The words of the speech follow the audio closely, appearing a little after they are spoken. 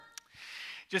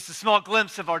just a small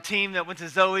glimpse of our team that went to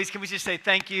Zoe's. Can we just say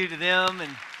thank you to them and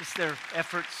just their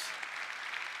efforts?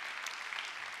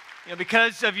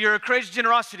 Because of your courageous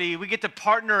generosity, we get to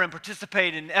partner and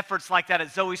participate in efforts like that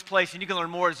at Zoe's Place, and you can learn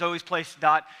more at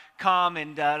zoesplace.com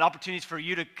and opportunities for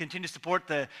you to continue to support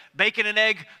the bacon and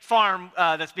egg farm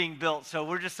that's being built. So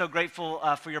we're just so grateful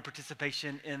for your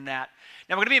participation in that.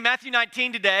 Now we're going to be in Matthew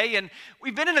 19 today, and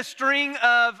we've been in a string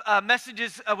of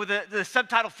messages with the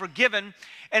subtitle Forgiven,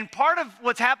 and part of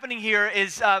what's happening here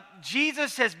is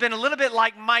Jesus has been a little bit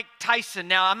like Mike Tyson.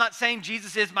 Now I'm not saying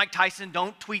Jesus is Mike Tyson,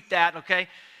 don't tweet that, okay?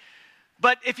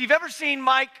 But if you've ever seen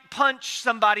Mike punch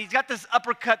somebody, he's got this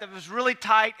uppercut that was really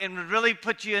tight and would really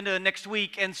put you into next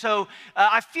week. And so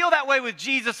I feel that way with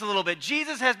Jesus a little bit.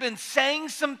 Jesus has been saying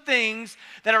some things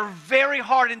that are very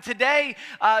hard. And today,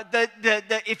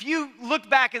 if you look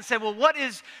back and say, well, what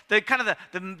is the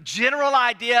general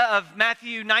idea of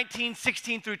Matthew 19,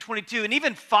 16 through 22? And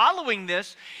even following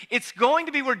this, it's going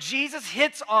to be where Jesus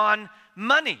hits on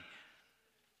money.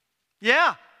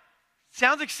 Yeah,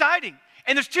 sounds exciting.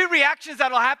 And there's two reactions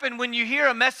that'll happen when you hear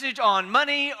a message on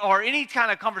money or any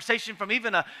kind of conversation from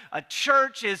even a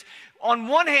church is, on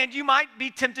one hand, you might be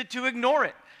tempted to ignore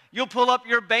it. You'll pull up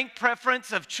your bank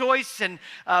preference of choice, and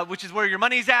which is where your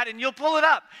money's at, and you'll pull it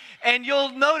up. And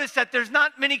you'll notice that there's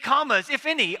not many commas, if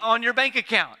any, on your bank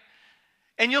account.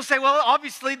 And you'll say, well,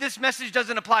 obviously this message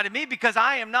doesn't apply to me because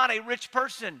I am not a rich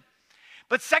person.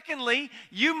 But secondly,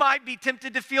 you might be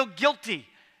tempted to feel guilty.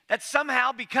 That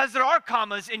somehow, because there are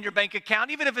commas in your bank account,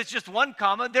 even if it's just one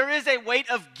comma, there is a weight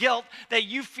of guilt that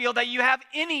you feel that you have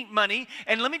any money.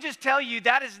 And let me just tell you,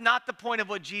 that is not the point of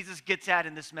what Jesus gets at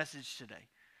in this message today.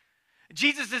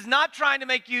 Jesus is not trying to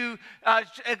make you,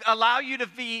 allow you to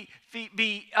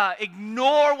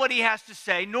ignore what he has to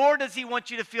say, nor does he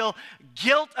want you to feel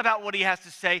guilt about what he has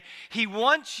to say. He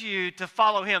wants you to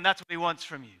follow him. That's what he wants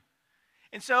from you.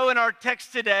 And so in our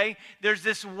text today, there's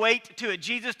this weight to it.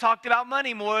 Jesus talked about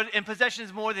money more and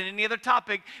possessions more than any other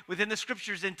topic within the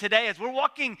scriptures. And today, as we're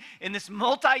walking in this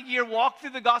multi-year walk through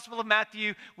the Gospel of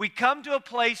Matthew, we come to a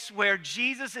place where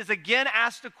Jesus is again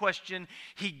asked a question.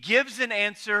 He gives an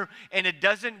answer, and it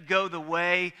doesn't go the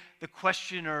way the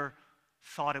questioner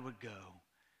thought it would go.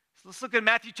 So let's look at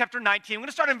Matthew chapter 19. I'm going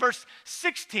to start in verse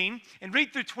 16 and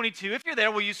read through 22. If you're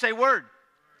there, will you say word?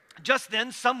 Just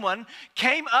then, someone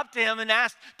came up to him and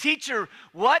asked, "Teacher,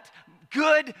 what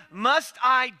good must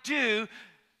I do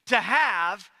to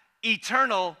have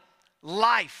eternal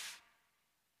life?"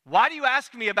 "Why do you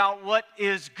ask me about what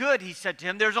is good?" he said to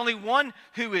him. "There's only one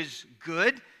who is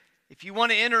good. If you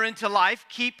want to enter into life,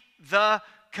 keep the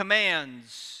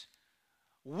commands."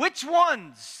 "Which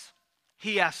ones?"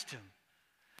 he asked him.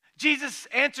 Jesus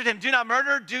answered him, "Do not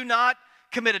murder, do not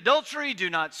commit adultery, do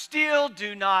not steal,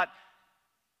 do not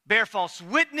bear false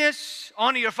witness,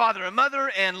 honor your father and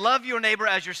mother, and love your neighbor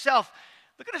as yourself."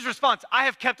 Look at his response. "I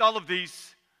have kept all of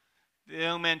these." The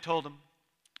young man told him,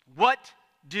 "What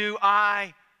do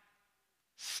I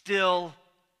still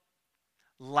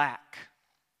lack?"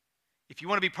 "If you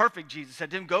want to be perfect," Jesus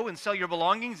said to him, "go and sell your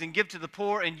belongings and give to the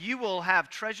poor, and you will have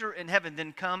treasure in heaven.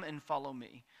 Then come and follow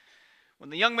me."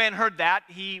 When the young man heard that,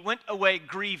 he went away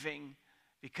grieving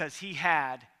because he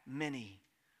had many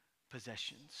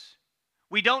possessions.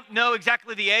 We don't know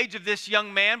exactly the age of this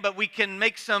young man, but we can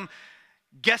make some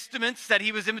guesstimates that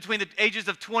he was in between the ages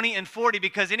of 20 and 40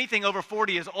 because anything over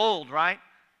 40 is old, right?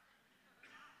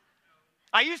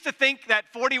 I used to think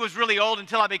that 40 was really old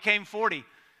until I became 40.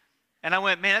 And I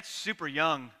went, man, that's super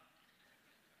young.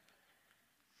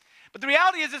 But the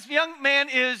reality is this young man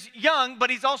is young, but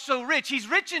he's also rich. He's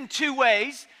rich in two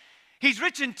ways. He's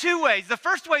rich in two ways. The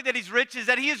first way that he's rich is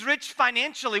that he is rich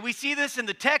financially. We see this in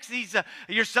the text.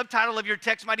 Your subtitle of your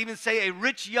text might even say a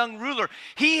rich young ruler.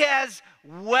 He has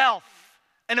wealth,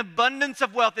 an abundance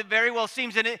of wealth. It very well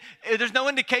seems. And there's no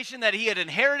indication that he had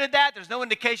inherited that. There's no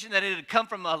indication that it had come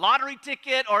from a lottery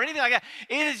ticket or anything like that.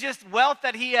 It is just wealth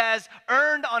that he has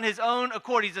earned on his own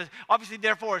accord. He's obviously,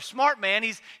 therefore, a smart man.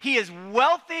 He is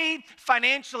wealthy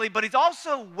financially, but he's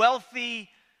also wealthy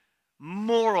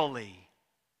morally.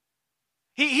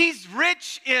 He's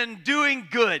rich in doing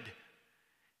good.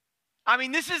 I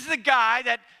mean, this is the guy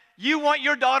that you want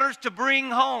your daughters to bring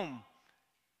home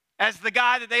as the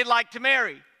guy that they'd like to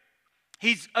marry.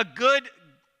 He's a good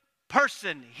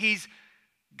person. He's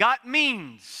got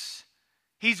means.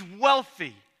 He's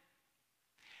wealthy.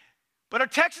 But our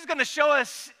text is going to show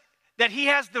us that he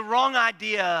has the wrong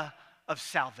idea of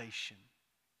salvation.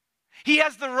 He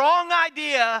has the wrong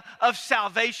idea of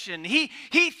salvation. He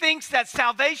thinks that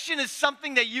salvation is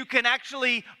something that you can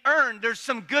actually earn. There's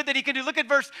some good that he can do. Look at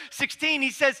verse 16. He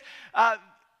says,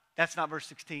 that's not verse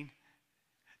 16.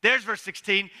 There's verse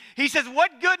 16. He says,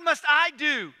 what good must I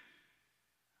do?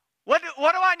 What do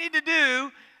I need to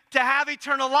do to have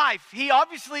eternal life? He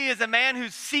obviously is a man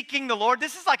who's seeking the Lord.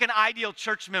 This is like an ideal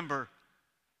church member.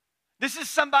 This is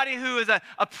somebody who is a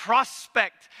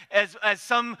prospect, as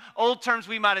some old terms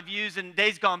we might have used in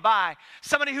days gone by.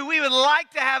 Somebody who we would like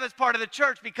to have as part of the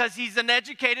church because he's an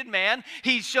educated man.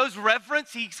 He shows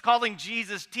reverence. He's calling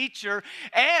Jesus teacher.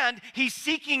 And he's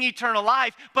seeking eternal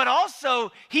life. But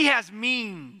also, he has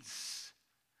means.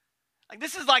 Like,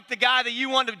 this is like the guy that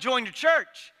you want to join your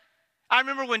church. I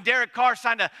remember when Derek Carr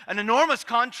signed an enormous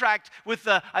contract with,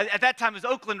 at that time it was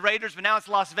Oakland Raiders, but now it's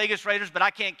Las Vegas Raiders, but I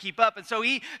can't keep up. And so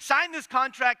he signed this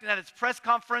contract, and at his press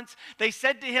conference, they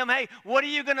said to him, hey, what are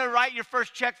you going to write your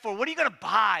first check for? What are you going to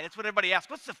buy? That's what everybody asks.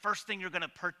 What's the first thing you're going to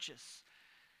purchase?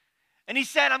 And he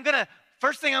said,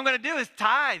 first thing I'm going to do is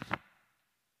tithe.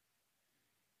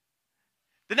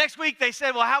 The next week they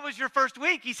said, well, how was your first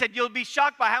week? He said, you'll be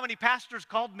shocked by how many pastors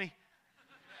called me.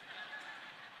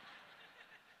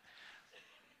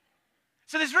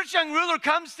 So this rich young ruler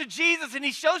comes to Jesus and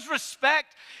he shows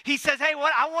respect. He says, hey,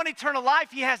 I want eternal life.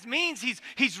 He has means.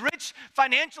 He's rich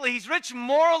financially. He's rich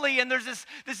morally. And there's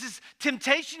this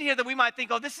temptation here that we might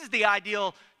think, oh, this is the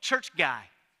ideal church guy.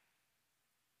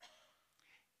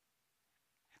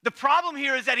 The problem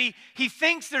here is that he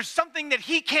thinks there's something that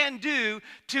he can do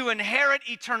to inherit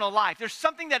eternal life. There's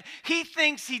something that he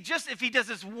thinks if he does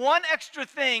this one extra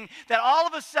thing, that all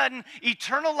of a sudden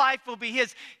eternal life will be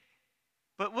his.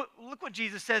 But look what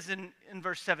Jesus says in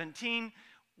verse 17.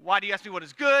 Why do you ask me what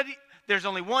is good? There's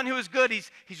only one who is good.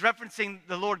 He's referencing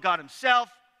the Lord God himself.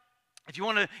 If you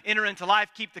want to enter into life,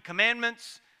 keep the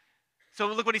commandments. So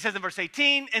look what he says in verse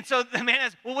 18. And so the man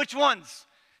asks, well, which ones?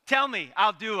 Tell me,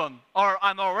 I'll do them, or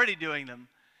I'm already doing them.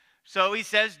 So he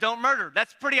says, don't murder.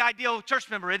 That's pretty ideal church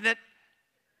member, isn't it?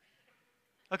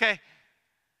 Okay.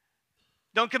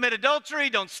 Don't commit adultery,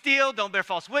 don't steal, don't bear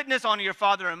false witness, honor your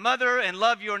father and mother, and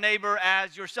love your neighbor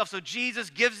as yourself. So Jesus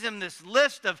gives him this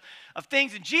list of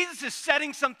things, and Jesus is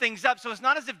setting some things up. So it's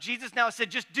not as if Jesus now said,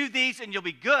 just do these and you'll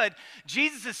be good.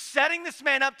 Jesus is setting this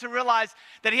man up to realize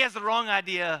that he has the wrong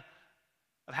idea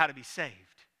of how to be saved.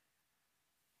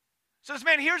 So this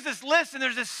man hears this list, and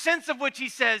there's this sense of which he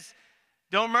says,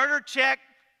 don't murder, check.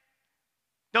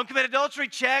 Don't commit adultery,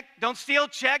 check. Don't steal,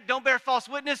 check. Don't bear false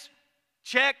witness,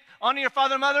 check. Honor your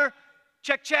father and mother,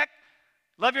 check, check.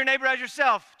 Love your neighbor as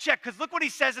yourself, check. Because look what he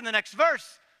says in the next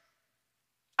verse.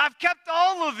 I've kept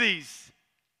all of these.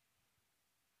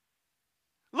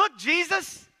 Look,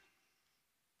 Jesus,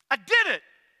 I did it.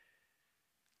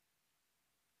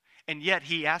 And yet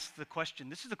he asks the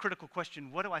question, this is a critical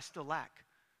question, what do I still lack?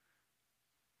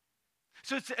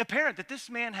 So it's apparent that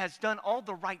this man has done all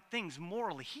the right things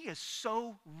morally. He is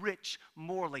so rich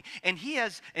morally. And he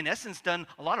has, in essence, done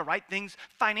a lot of right things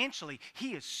financially.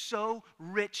 He is so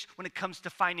rich when it comes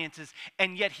to finances.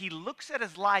 And yet he looks at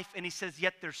his life and he says,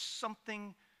 yet there's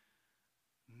something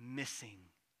missing.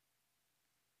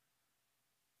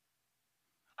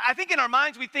 I think in our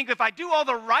minds we think if I do all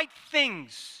the right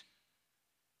things,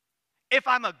 if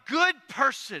I'm a good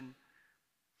person,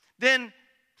 then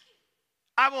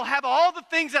I will have all the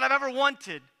things that I've ever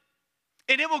wanted,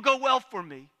 and it will go well for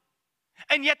me.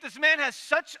 And yet this man has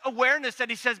such awareness that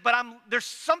he says, but there's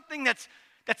something that's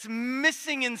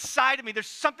missing inside of me. There's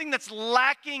something that's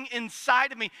lacking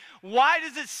inside of me. Why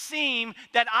does it seem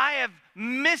that I have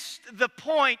missed the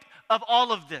point of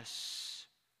all of this?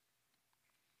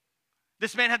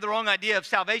 This man had the wrong idea of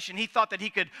salvation. He thought that he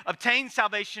could obtain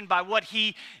salvation by what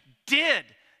he did.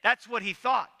 That's what he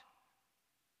thought.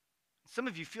 Some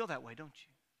of you feel that way, don't you?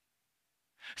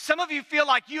 Some of you feel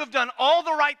like you have done all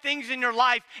the right things in your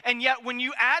life, and yet when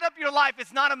you add up your life,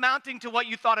 it's not amounting to what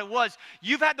you thought it was.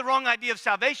 You've had the wrong idea of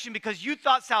salvation because you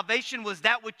thought salvation was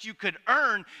that which you could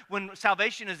earn, when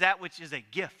salvation is that which is a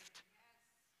gift.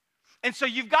 And so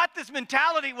you've got this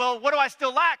mentality, well, what do I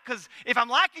still lack? Because if I'm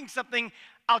lacking something,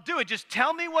 I'll do it. Just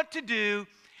tell me what to do.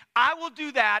 I will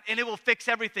do that, and it will fix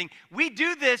everything. We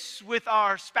do this with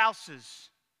our spouses.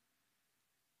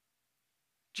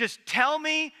 Just tell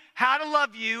me how to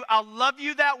love you. I'll love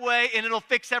you that way, and it'll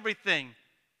fix everything.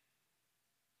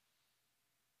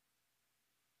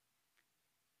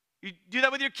 You do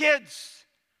that with your kids.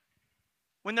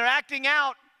 When they're acting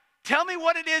out, tell me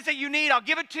what it is that you need. I'll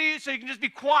give it to you so you can just be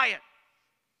quiet.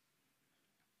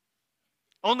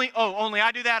 Only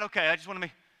I do that? Okay, I just want to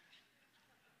make...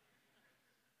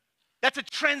 That's a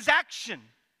transaction.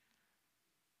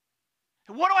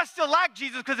 What do I still lack,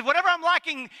 Jesus? Because if whatever I'm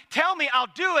lacking, tell me, I'll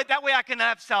do it. That way I can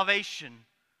have salvation.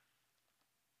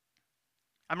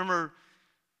 I remember,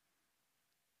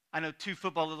 I know 2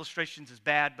 football illustrations is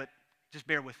bad, but just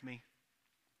bear with me.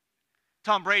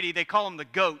 Tom Brady, they call him the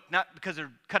GOAT, not because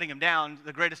they're cutting him down,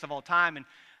 the greatest of all time. And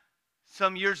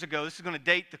some years ago, this is going to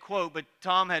date the quote, but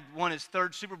Tom had won his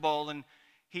third Super Bowl, and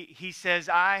he says,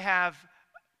 I have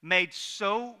made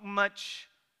so much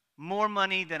more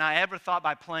money than I ever thought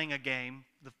by playing a game,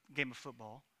 the game of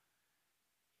football.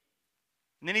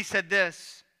 And then he said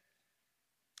this.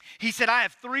 He said, I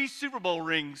have 3 Super Bowl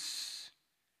rings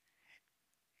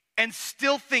and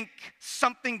still think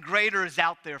something greater is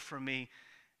out there for me.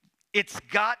 It's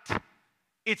got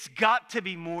to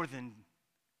be more than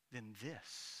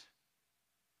this.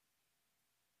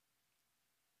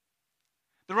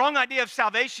 The wrong idea of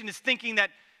salvation is thinking that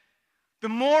the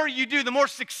more you do, the more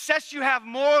success you have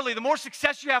morally, the more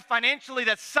success you have financially,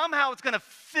 that somehow it's going to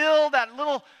fill that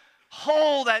little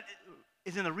hole that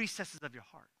is in the recesses of your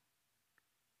heart.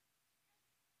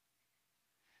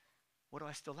 What do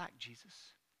I still lack, Jesus?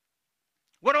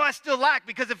 What do I still lack?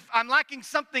 Because if I'm lacking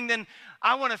something, then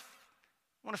I want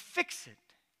to fix it.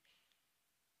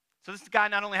 So this guy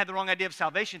not only had the wrong idea of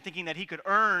salvation, thinking that he could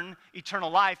earn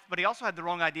eternal life, but he also had the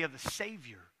wrong idea of the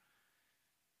Savior.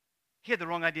 He had the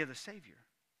wrong idea of the Savior.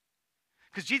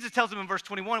 Because Jesus tells him in verse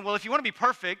 21, well, if you want to be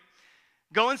perfect,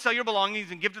 go and sell your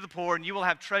belongings and give to the poor, and you will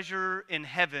have treasure in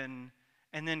heaven,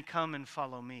 and then come and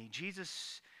follow me.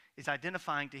 Jesus is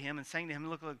identifying to him and saying to him,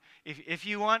 look, if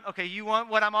you want, okay, you want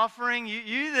what I'm offering,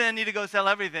 you then need to go sell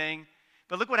everything.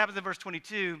 But look what happens in verse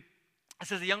 22. It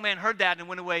says the young man heard that and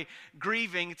went away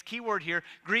grieving. It's a key word here,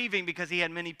 grieving, because he had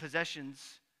many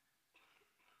possessions.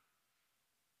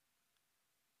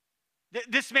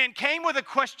 This man came with a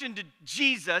question to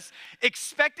Jesus,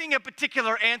 expecting a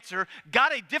particular answer,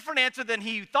 got a different answer than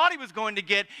he thought he was going to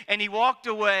get, and he walked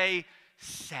away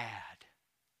sad.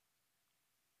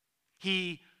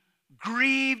 He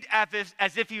grieved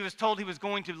as if he was told he was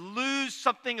going to lose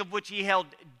something of which he held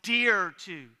dear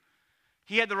to.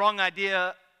 He had the wrong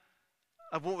idea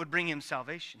of what would bring him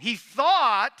salvation. He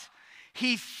thought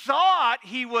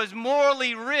he was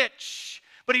morally rich,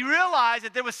 but he realized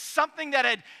that there was something that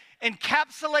had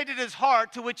encapsulated his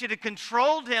heart, to which it had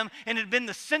controlled him and had been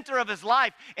the center of his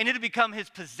life, and it had become his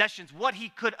possessions, what he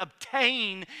could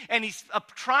obtain. And he's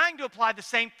trying to apply the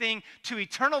same thing to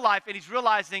eternal life, and he's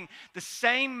realizing the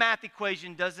same math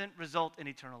equation doesn't result in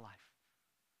eternal life.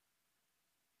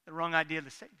 The wrong idea of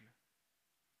the Savior.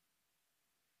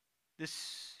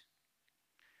 This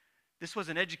was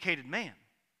an educated man.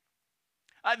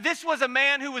 This was a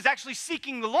man who was actually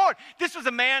seeking the Lord. This was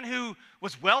a man who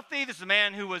was wealthy. This was a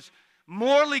man who was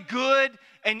morally good.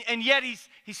 And yet he's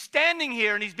standing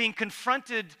here and he's being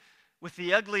confronted with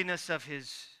the ugliness of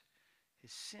his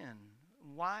sin.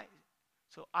 Why?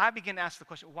 So I begin to ask the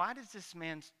question, why does he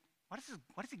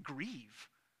grieve?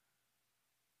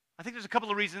 I think there's a couple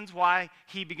of reasons why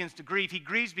he begins to grieve. He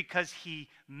grieves because he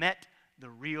met the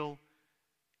real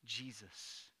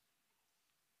Jesus.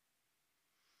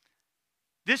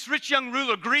 This rich young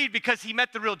ruler grieved because he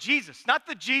met the real Jesus. Not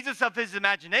the Jesus of his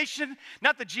imagination,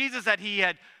 not the Jesus that he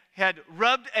had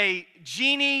rubbed a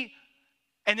genie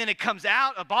and then it comes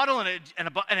out, a bottle, and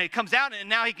it comes out, and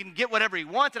now he can get whatever he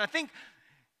wants. And I think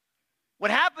what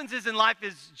happens is in life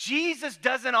is Jesus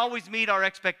doesn't always meet our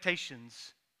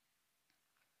expectations.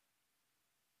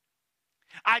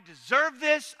 I deserve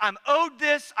this, I'm owed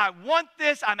this, I want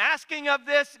this, I'm asking of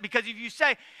this. Because if you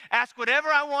say, ask whatever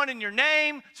I want in your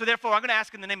name, so therefore I'm going to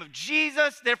ask in the name of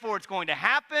Jesus, therefore it's going to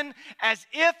happen, as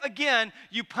if, again,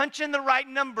 you punch in the right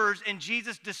numbers and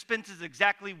Jesus dispenses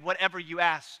exactly whatever you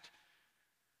asked.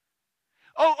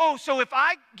 So if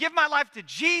I give my life to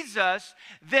Jesus,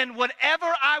 then whatever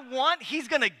I want, he's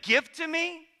going to give to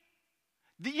me?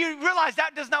 You realize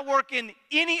that does not work in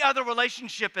any other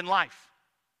relationship in life.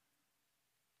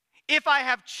 If I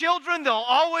have children, they'll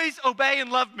always obey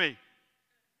and love me.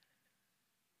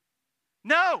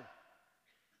 No.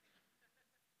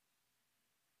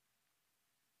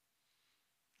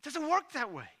 It doesn't work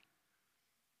that way.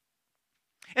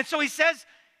 And so he says,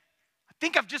 I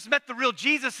think I've just met the real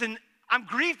Jesus, and I'm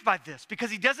grieved by this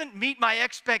because he doesn't meet my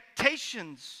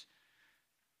expectations.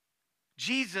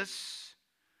 Jesus'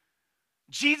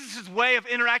 way of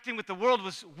interacting with the world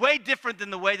was way different than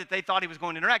the way that they thought he was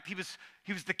going to interact. He was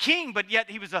the king, but yet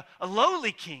he was a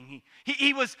lowly king.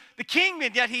 He was the king,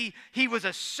 and yet he was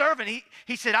a servant.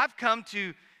 He said, I've come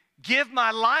to give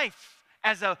my life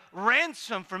as a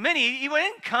ransom for many. He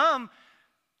didn't come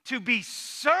to be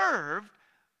served,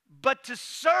 but to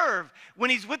serve. When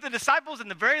he's with the disciples in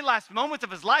the very last moments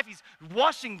of his life, he's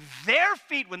washing their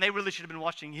feet when they really should have been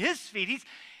washing his feet.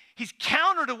 He's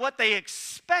counter to what they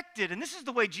expected, and this is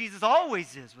the way Jesus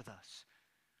always is with us.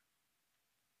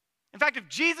 In fact, if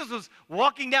Jesus was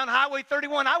walking down Highway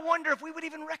 31, I wonder if we would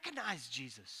even recognize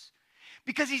Jesus.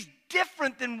 because he's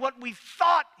different than what we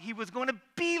thought he was going to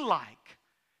be like.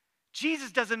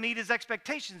 Jesus doesn't meet his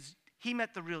expectations. He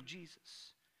met the real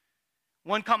Jesus.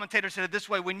 One commentator said it this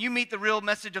way: when you meet the real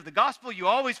message of the gospel, you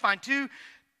always find two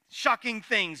shocking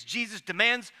things. Jesus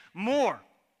demands more,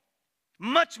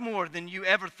 much more than you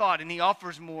ever thought, and he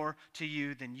offers more to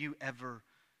you than you ever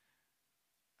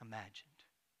imagined.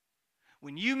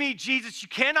 When you meet Jesus, you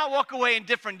cannot walk away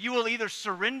indifferent. You will either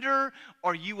surrender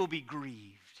or you will be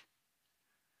grieved.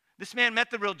 This man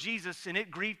met the real Jesus, and it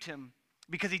grieved him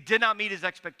because he did not meet his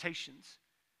expectations.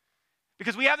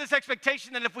 Because we have this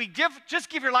expectation that if we just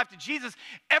give your life to Jesus,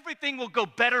 everything will go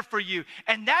better for you.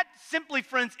 And that simply,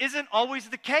 friends, isn't always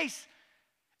the case.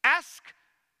 Ask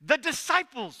the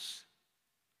disciples.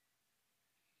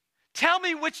 Tell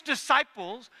me which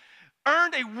disciples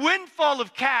earned a windfall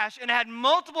of cash and had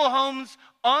multiple homes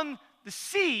on the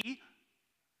sea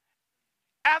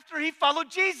after he followed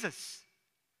Jesus.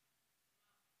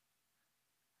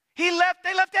 They left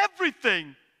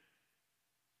everything.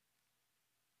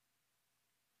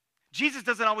 Jesus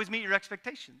doesn't always meet your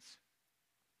expectations.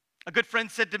 A good friend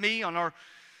said to me right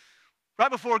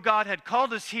before God had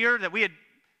called us here, that we had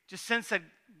just sensed that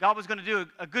God was going to do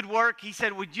a good work. He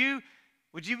said, would you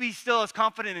be still as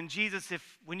confident in Jesus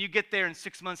if when you get there in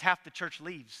 6 months, half the church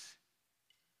leaves?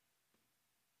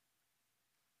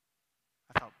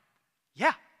 I thought,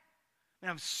 yeah. And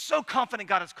I'm so confident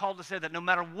God has called us there that no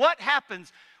matter what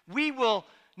happens, we will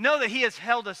know that he has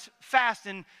held us fast.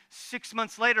 And 6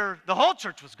 months later, the whole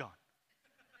church was gone.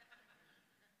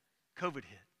 COVID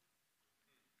hit.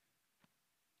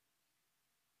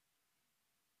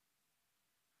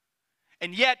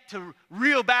 And yet, to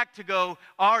reel back to go,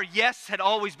 our yes had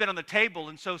always been on the table.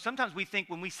 And so sometimes we think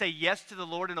when we say yes to the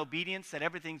Lord in obedience that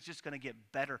everything's just going to get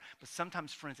better. But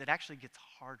sometimes, friends, it actually gets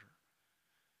harder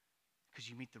because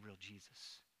you meet the real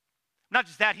Jesus. Not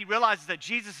just that, he realizes that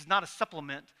Jesus is not a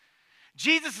supplement.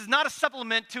 Jesus is not a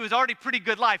supplement to his already pretty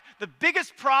good life. The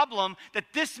biggest problem that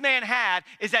this man had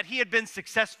is that he had been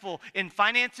successful in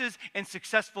finances and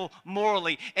successful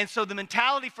morally. And so the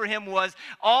mentality for him was,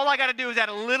 all I got to do is add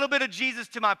a little bit of Jesus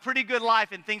to my pretty good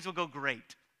life and things will go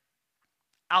great.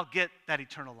 I'll get that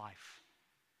eternal life.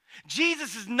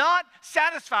 Jesus is not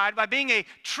satisfied by being a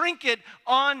trinket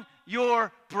on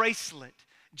your bracelet.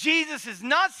 Jesus is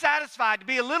not satisfied to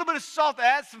be a little bit of salt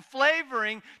that adds some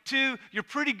flavoring to your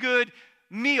pretty good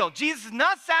meal. Jesus is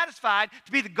not satisfied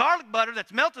to be the garlic butter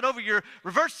that's melted over your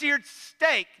reverse seared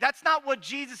steak. That's not what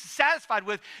Jesus is satisfied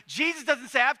with. Jesus doesn't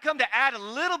say, I've come to add a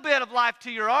little bit of life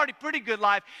to your already pretty good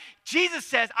life. Jesus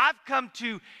says, I've come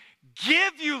to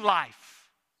give you life.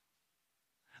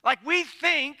 Like we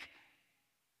think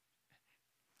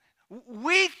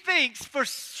for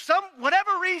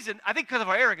whatever reason, I think because of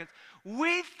our arrogance,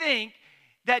 we think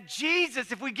that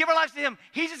Jesus, if we give our lives to him,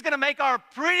 he's just going to make our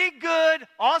pretty good,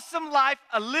 awesome life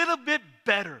a little bit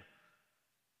better.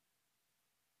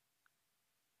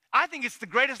 I think it's the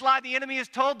greatest lie the enemy has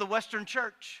told the Western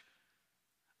church.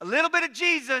 A little bit of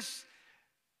Jesus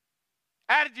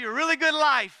added to your really good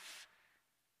life,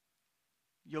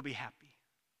 you'll be happy.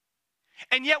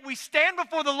 And yet we stand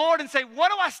before the Lord and say,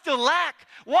 what do I still lack?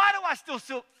 Why do I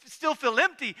still feel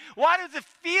empty? Why does it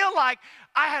feel like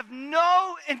I have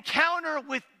no encounter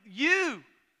with you?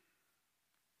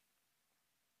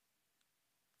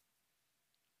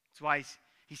 That's why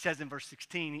he says in verse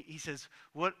 16, he says,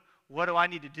 what do I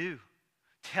need to do?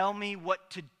 Tell me what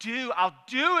to do. I'll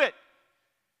do it.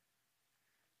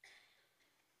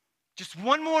 Just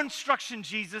one more instruction,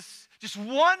 Jesus. Just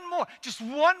one more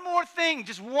thing,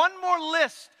 just one more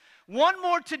list, one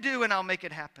more to do, and I'll make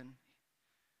it happen.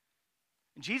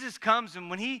 And Jesus comes, and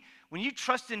when you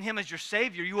trust in him as your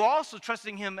Savior, you are also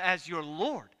trusting him as your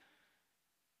Lord.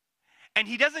 And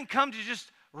he doesn't come to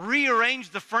just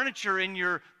rearrange the furniture in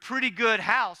your pretty good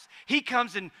house. He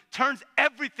comes and turns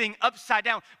everything upside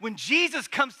down. When Jesus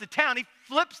comes to town, he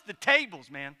flips the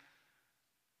tables, man.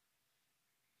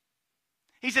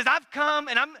 He says, I've come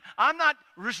and I'm not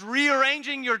just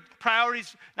rearranging your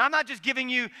priorities. I'm not just giving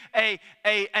you an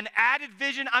added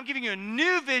vision. I'm giving you a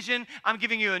new vision. I'm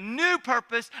giving you a new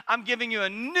purpose. I'm giving you a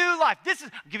new life.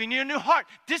 I'm giving you a new heart.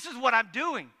 This is what I'm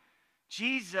doing.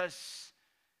 Jesus,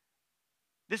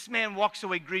 this man walks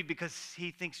away grieved because he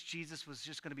thinks Jesus was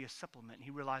just going to be a supplement. And he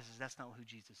realizes that's not who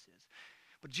Jesus is.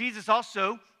 But Jesus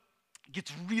also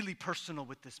gets really personal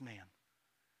with this man.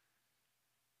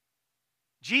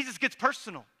 Jesus gets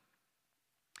personal.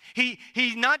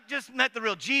 He's not just met the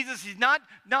real Jesus. He's not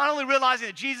only realizing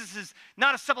that Jesus is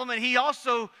not a supplement, he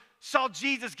also saw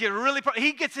Jesus get really,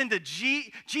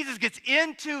 Jesus gets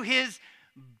into his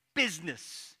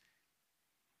business.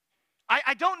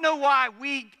 I don't know why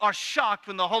we are shocked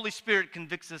when the Holy Spirit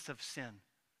convicts us of sin.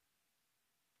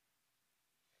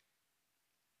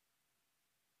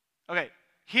 Okay,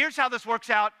 here's how this works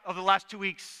out over the last 2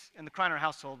 weeks in the Kreiner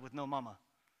household with no mama.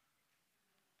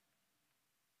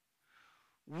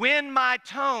 When my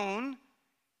tone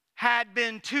had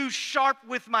been too sharp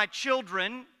with my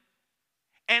children,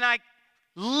 and I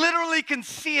literally can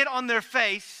see it on their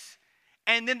face,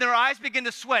 and then their eyes begin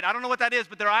to sweat. I don't know what that is,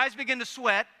 but their eyes begin to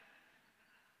sweat.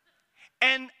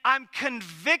 And I'm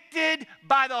convicted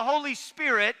by the Holy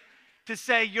Spirit to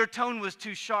say, your tone was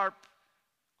too sharp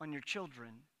on your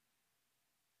children.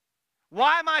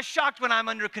 Why am I shocked when I'm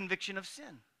under conviction of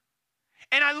sin?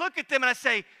 And I look at them and I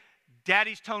say,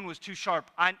 Daddy's tone was too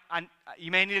sharp. You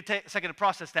may need to take a second to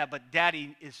process that, but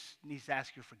Daddy needs to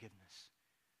ask your forgiveness.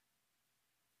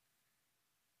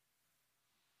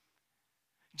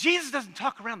 Jesus doesn't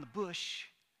talk around the bush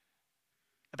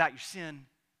about your sin.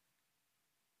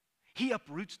 He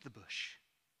uproots the bush.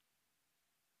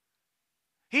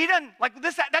 He doesn't, like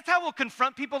this, that's how we'll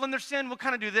confront people in their sin. We'll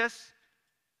kind of do this.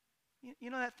 You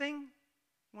know that thing?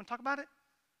 You want to talk about it?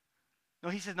 No,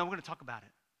 he says, no, we're going to talk about it.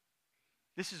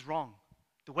 This is wrong.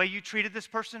 The way you treated this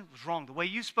person was wrong. The way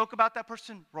you spoke about that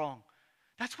person, wrong.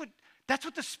 That's what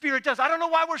the Spirit does. I don't know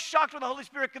why we're shocked when the Holy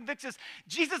Spirit convicts us.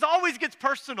 Jesus always gets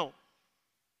personal.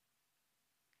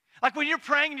 Like when you're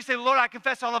praying and you say, Lord, I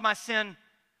confess all of my sin.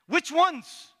 Which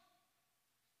ones?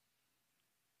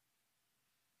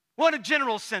 Well, in a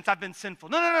general sense, I've been sinful.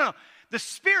 No. The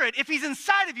Spirit, if He's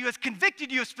inside of you, has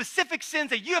convicted you of specific sins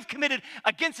that you have committed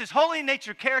against His holy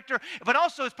nature, character, but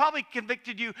also has probably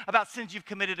convicted you about sins you've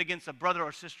committed against a brother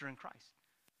or sister in Christ.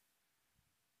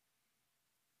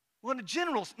 Well, in a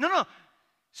general, no.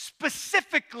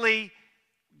 Specifically,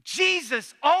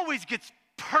 Jesus always gets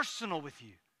personal with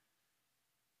you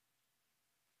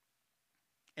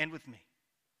and with me.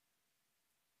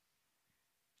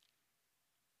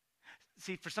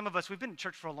 See, for some of us, we've been in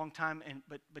church for a long time,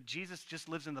 but Jesus just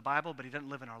lives in the Bible, but He doesn't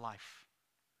live in our life.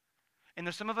 And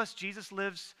there's some of us, Jesus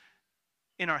lives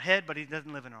in our head, but He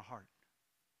doesn't live in our heart.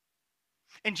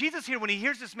 And Jesus here, when He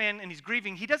hears this man and he's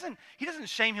grieving, He doesn't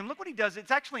shame him. Look what He does.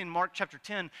 It's actually in Mark chapter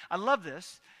 10. I love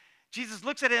this. Jesus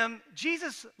looks at him.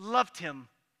 Jesus loved him.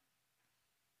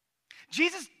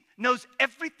 Jesus knows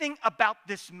everything about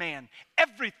this man.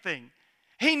 Everything.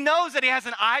 He knows that he has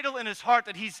an idol in his heart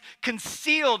that he's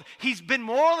concealed. He's been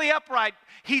morally upright.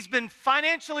 He's been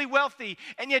financially wealthy.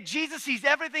 And yet Jesus sees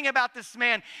everything about this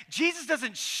man. Jesus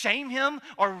doesn't shame him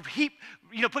or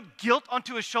put guilt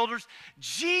onto his shoulders.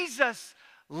 Jesus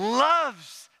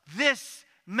loves this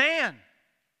man.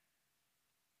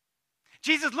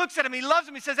 Jesus looks at him, He loves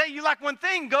him, He says, hey, you lack one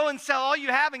thing, go and sell all you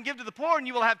have and give to the poor and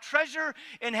you will have treasure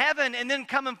in heaven, and then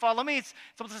come and follow me. It's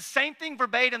almost the same thing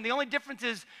verbatim. The only difference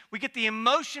is we get the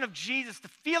emotion of Jesus, the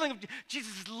feeling of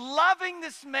Jesus loving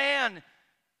this man. This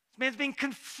man's being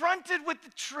confronted with the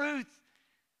truth.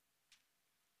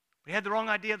 But he had the wrong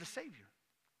idea of the Savior.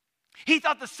 He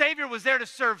thought the Savior was there to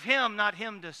serve him, not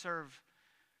him to serve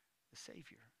the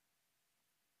Savior.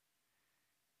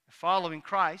 Following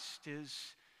Christ is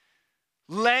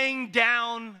laying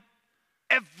down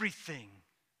everything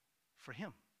for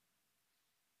Him.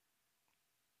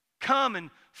 Come and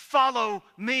follow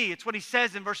me. It's what He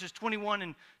says in verses 21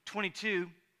 and 22.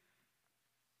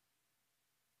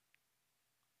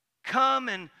 Come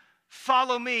and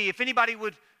follow me. If anybody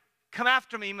would come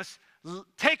after me, he must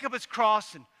take up his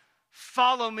cross and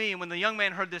follow me. And when the young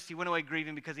man heard this, he went away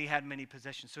grieving because he had many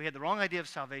possessions. So he had the wrong idea of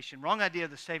salvation, wrong idea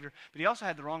of the Savior, but he also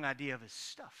had the wrong idea of his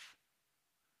stuff.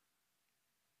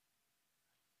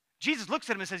 Jesus looks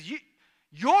at him and says,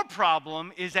 your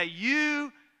problem is that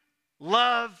you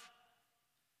love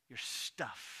your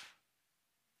stuff.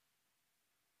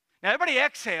 Now, everybody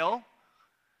exhale.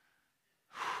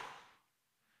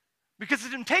 Because the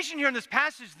temptation here in this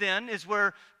passage then is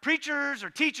where preachers or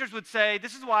teachers would say,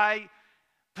 this is why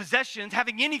possessions,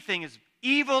 having anything, is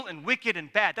evil and wicked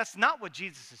and bad. That's not what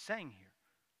Jesus is saying here.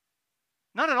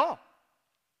 Not at all.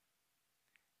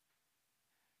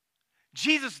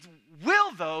 Jesus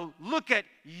will, though, look at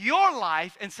your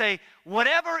life and say,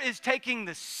 whatever is taking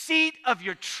the seat of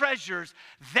your treasures,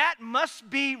 that must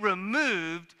be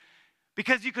removed,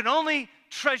 because you can only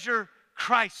treasure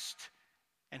Christ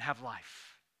and have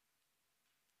life.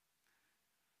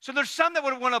 So there's some that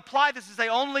would want to apply this and say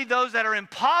only those that are in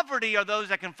poverty are those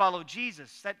that can follow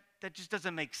Jesus. That just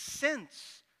doesn't make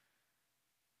sense.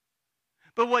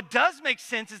 But what does make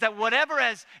sense is that whatever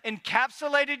has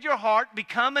encapsulated your heart,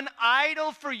 become an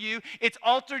idol for you, it's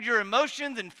altered your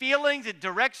emotions and feelings, it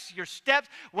directs your steps,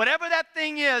 whatever that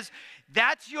thing is,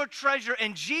 that's your treasure.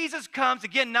 And Jesus comes,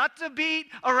 again, not to beat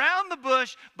around the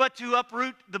bush, but to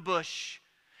uproot the bush.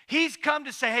 He's come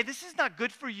to say, hey, this is not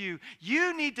good for you.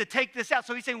 You need to take this out.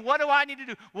 So he's saying, what do I need to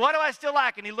do? What do I still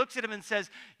lack? And he looks at him and says,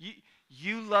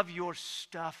 you love your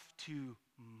stuff too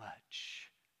much.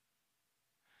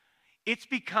 It's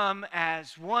become,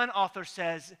 as one author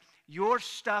says, your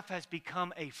stuff has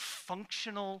become a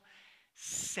functional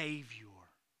savior.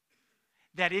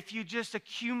 That if you just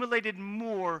accumulated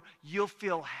more, you'll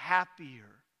feel happier.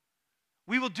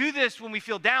 We will do this when we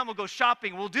feel down, we'll go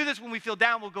shopping. We'll do this when we feel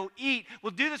down, we'll go eat.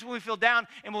 We'll do this when we feel down,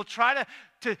 and we'll try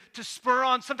to spur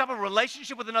on some type of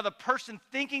relationship with another person,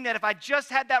 thinking that if I just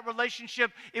had that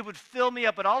relationship, it would fill me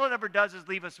up. But all it ever does is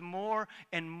leave us more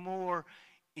and more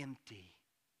empty.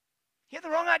 He had the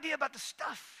wrong idea about the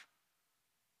stuff.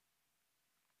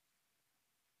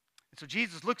 And so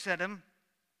Jesus looks at him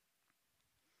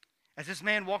as this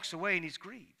man walks away and he's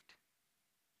grieved.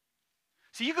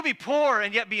 See, you could be poor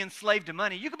and yet be enslaved to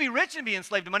money. You could be rich and be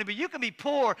enslaved to money, but you can be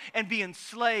poor and be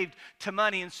enslaved to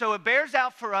money. And so it bears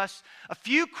out for us a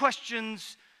few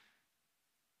questions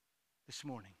this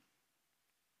morning.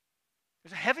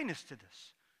 There's a heaviness to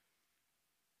this.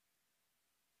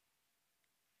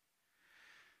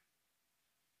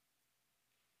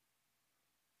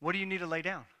 What do you need to lay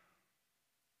down?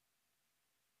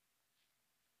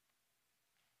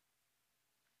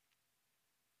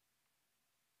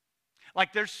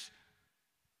 Like there's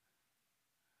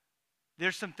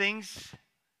some things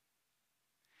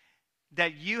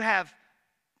that you've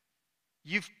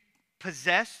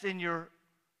possessed on your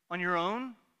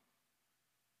own,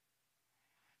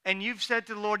 and you've said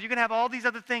to the Lord, you can have all these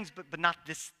other things, but not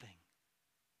this thing.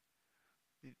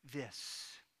 This.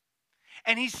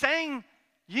 And he's saying,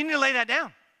 you need to lay that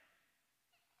down.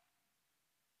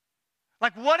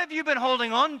 Like, what have you been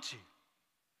holding on to?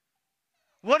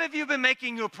 What have you been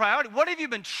making your priority? What have you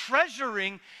been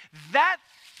treasuring? That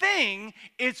thing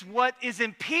is what is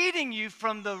impeding you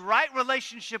from the right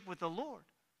relationship with the Lord.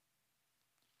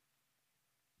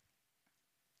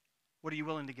 What are you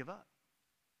willing to give up?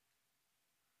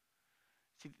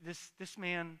 See, this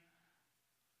man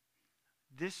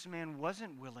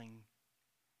wasn't willing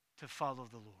to follow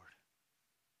the Lord.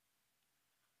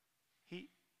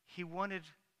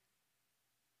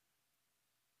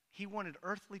 He wanted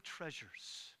earthly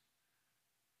treasures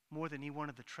more than he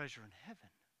wanted the treasure in heaven.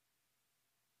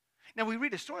 Now we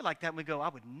read a story like that and we go, I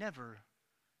would never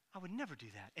do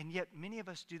that. And yet many of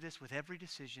us do this with every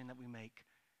decision that we make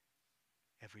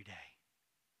every day.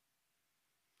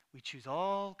 We choose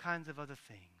all kinds of other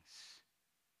things.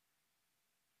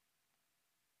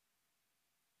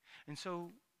 And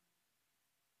so,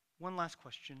 one last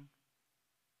question.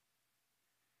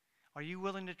 Are you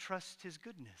willing to trust his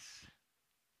goodness?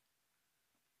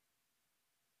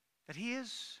 That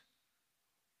he's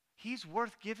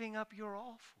worth giving up your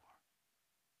all for.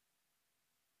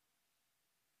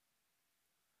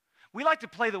 We like to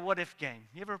play the what if game.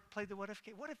 You ever played the what if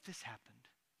game? What if this happened?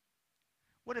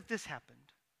 What if this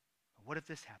happened? What if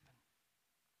this happened?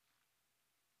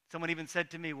 Someone even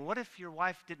said to me, well, what if your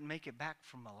wife didn't make it back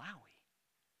from Malawi?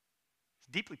 It's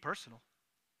deeply personal.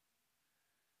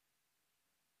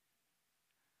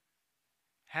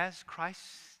 Has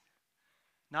Christ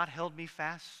not held me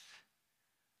fast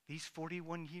these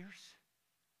 41 years?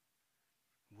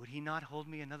 Would he not hold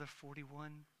me another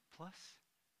 41 plus?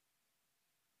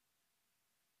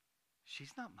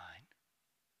 She's not mine.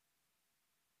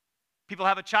 People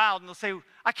have a child and they'll say,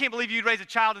 I can't believe you'd raise a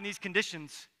child in these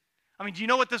conditions. I mean, do you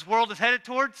know what this world is headed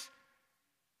towards?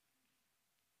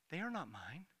 They are not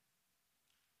mine.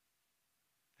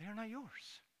 They are not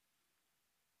yours.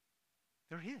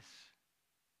 They're his.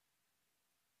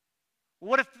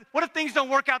 What if things don't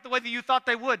work out the way that you thought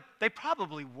they would? They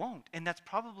probably won't, and that's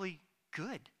probably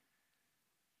good.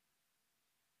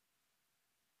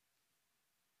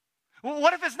 Well,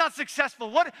 what if it's not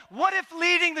successful? What if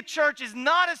leading the church is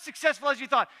not as successful as you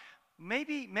thought?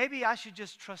 Maybe I should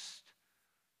just trust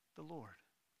the Lord.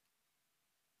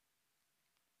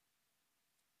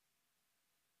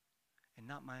 And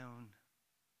not my own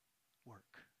work.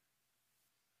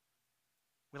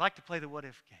 We like to play the what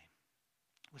if game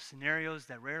with scenarios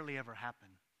that rarely ever happen,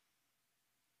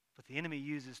 but the enemy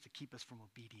uses to keep us from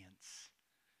obedience.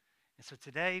 And so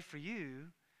today, for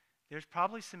you, there's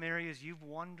probably some areas you've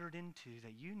wandered into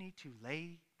that you need to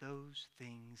lay those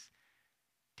things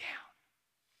down.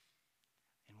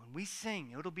 And when we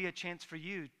sing, it'll be a chance for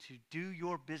you to do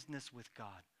your business with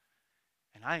God.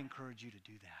 And I encourage you to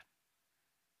do that.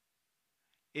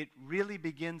 It really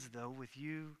begins, though, with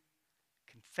you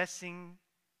confessing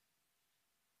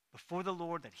before the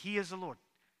Lord that He is the Lord,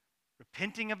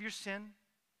 repenting of your sin,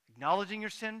 acknowledging your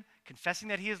sin, confessing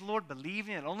that He is Lord,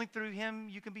 believing that only through Him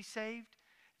you can be saved.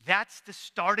 That's the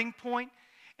starting point.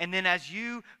 And then as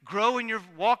you grow in your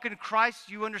walk in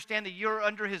Christ, you understand that you're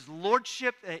under His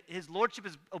lordship. His lordship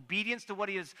is obedience to what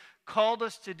He has called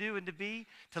us to do and to be.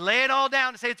 To lay it all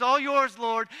down and say, it's all yours,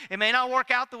 Lord. It may not work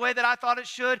out the way that I thought it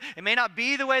should. It may not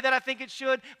be the way that I think it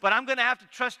should. But I'm going to have to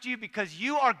trust you because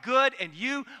you are good and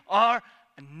you are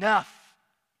enough.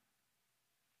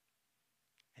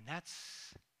 And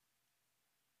that's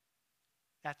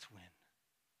when.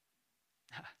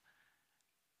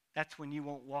 That's when you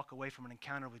won't walk away from an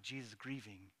encounter with Jesus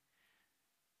grieving.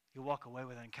 You'll walk away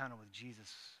with an encounter with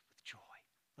Jesus with joy.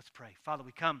 Let's pray. Father,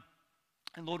 we come.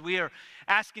 And Lord, we are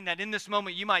asking that in this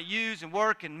moment you might use and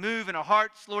work and move in our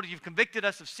hearts. Lord, you've convicted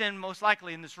us of sin most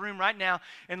likely in this room right now.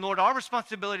 And Lord, our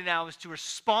responsibility now is to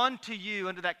respond to you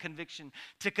under that conviction,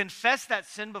 to confess that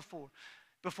sin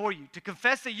before you, to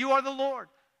confess that you are the Lord,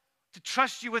 to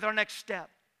trust you with our next step.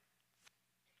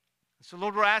 So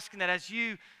Lord, we're asking that as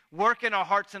you work in our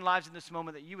hearts and lives in this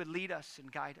moment, that you would lead us and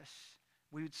guide us.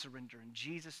 We would surrender. In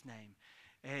Jesus' name,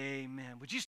 amen. Would you